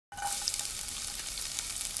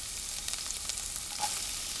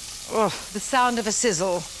Oh, the sound of a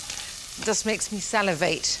sizzle just makes me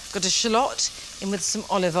salivate. Got a shallot in with some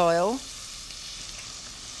olive oil.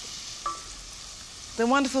 The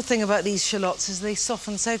wonderful thing about these shallots is they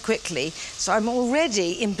soften so quickly, so I'm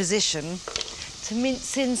already in position to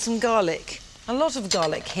mince in some garlic. A lot of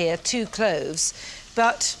garlic here, 2 cloves,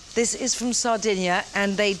 but this is from Sardinia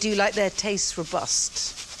and they do like their tastes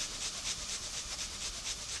robust.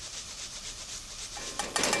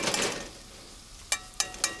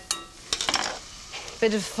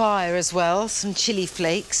 Bit of fire as well, some chili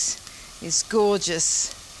flakes. It's gorgeous.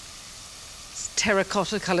 It's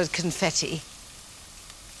terracotta-coloured confetti.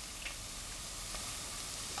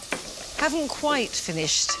 Haven't quite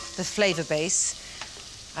finished the flavour base.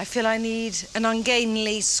 I feel I need an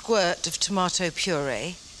ungainly squirt of tomato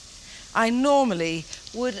puree. I normally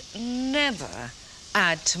would never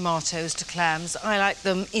add tomatoes to clams. I like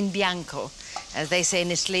them in bianco, as they say in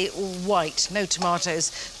Italy, all white, no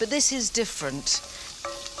tomatoes. But this is different.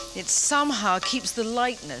 It somehow keeps the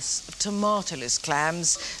lightness of tomatoless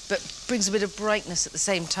clams, but brings a bit of brightness at the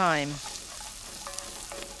same time.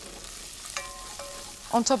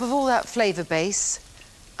 On top of all that flavour base,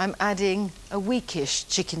 I'm adding a weakish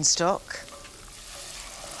chicken stock.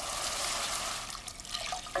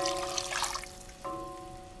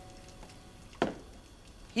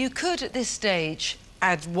 You could, at this stage,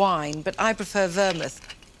 add wine, but I prefer vermouth.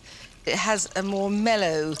 It has a more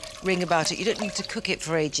mellow ring about it. You don't need to cook it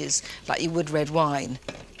for ages like you would red wine.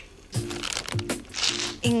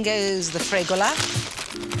 In goes the fregola.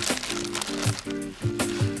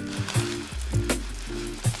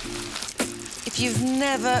 If you've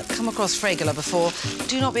never come across fregola before,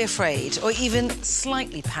 do not be afraid or even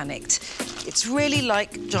slightly panicked. It's really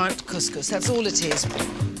like giant couscous, that's all it is.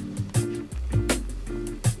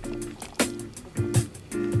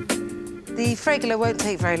 The fregola won't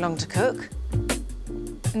take very long to cook.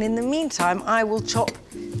 And in the meantime, I will chop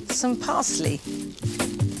some parsley.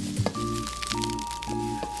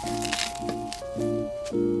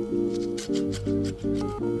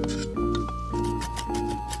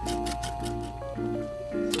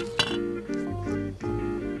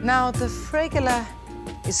 Now, the fregola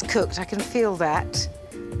is cooked. I can feel that.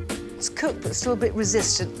 It's cooked, but still a bit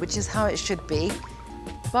resistant, which is how it should be.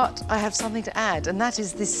 But I have something to add, and that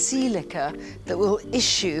is this sea liquor that will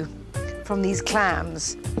issue from these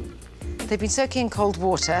clams. They've been soaking in cold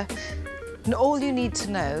water, and all you need to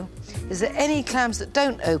know is that any clams that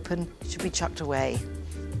don't open should be chucked away.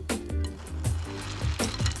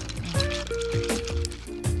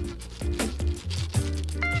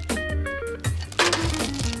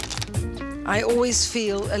 I always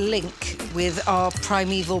feel a link with our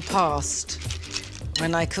primeval past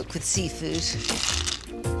when I cook with seafood.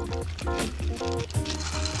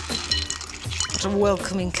 What a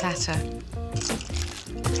welcoming clatter.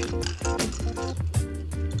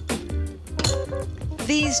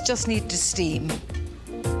 These just need to steam,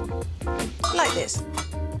 like this.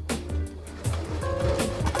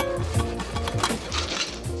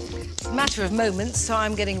 It's a matter of moments, so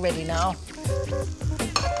I'm getting ready now.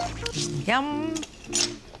 Yum.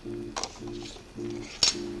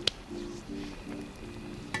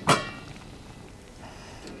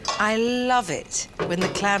 I love it when the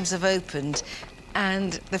clams have opened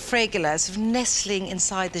and the fregola is sort of nestling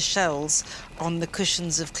inside the shells on the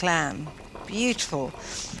cushions of clam. Beautiful.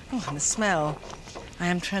 Oh, and the smell. I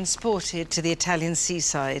am transported to the Italian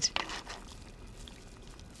seaside.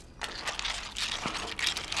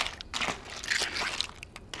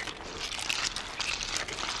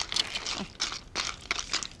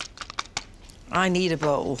 I need a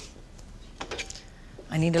bowl.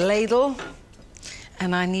 I need a ladle,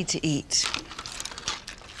 and I need to eat.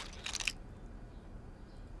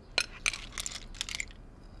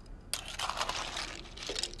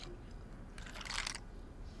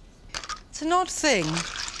 It's an odd thing.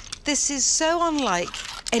 This is so unlike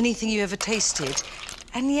anything you ever tasted,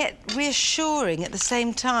 and yet reassuring at the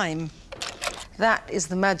same time. That is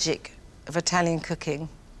the magic of Italian cooking.